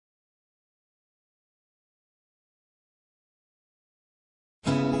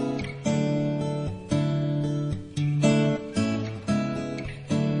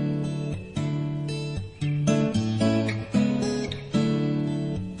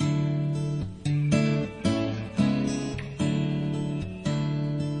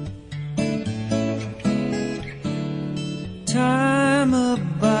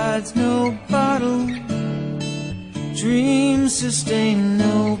Dreams sustain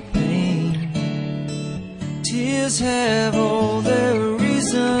no pain. Tears have all their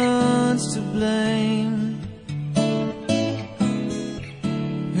reasons to blame.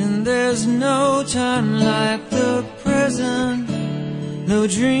 And there's no time like the present. No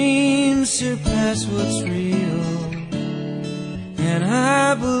dreams surpass what's real. And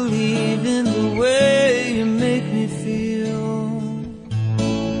I believe in the way you make me feel.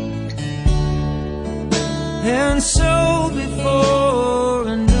 And so before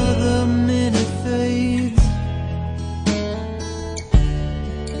another minute fades,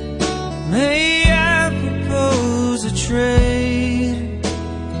 may I propose a trade.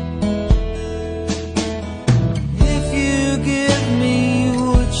 If you give me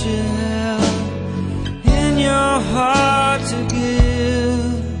what you have in your heart to give,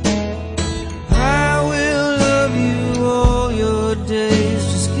 I will love you all your days.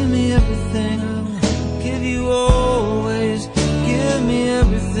 Just give me everything, I'll give you always. Give me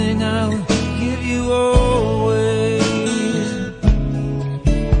everything, I'll give you always.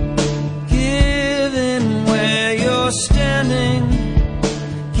 Given where you're standing,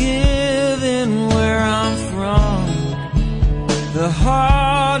 given where I'm from, the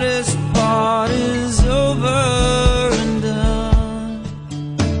hardest part is over and done.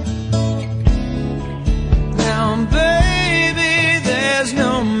 Now baby, there's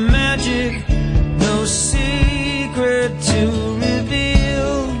no magic, no secret to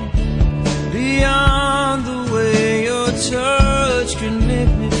reveal beyond the way your touch can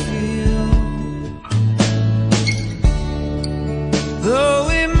make me feel. Though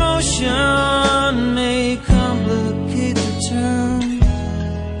emotion may complicate the terms,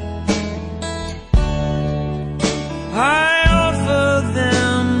 I offer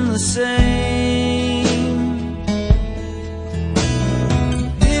them the same.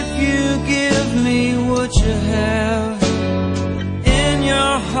 If you give me what you have in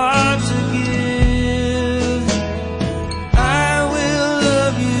your heart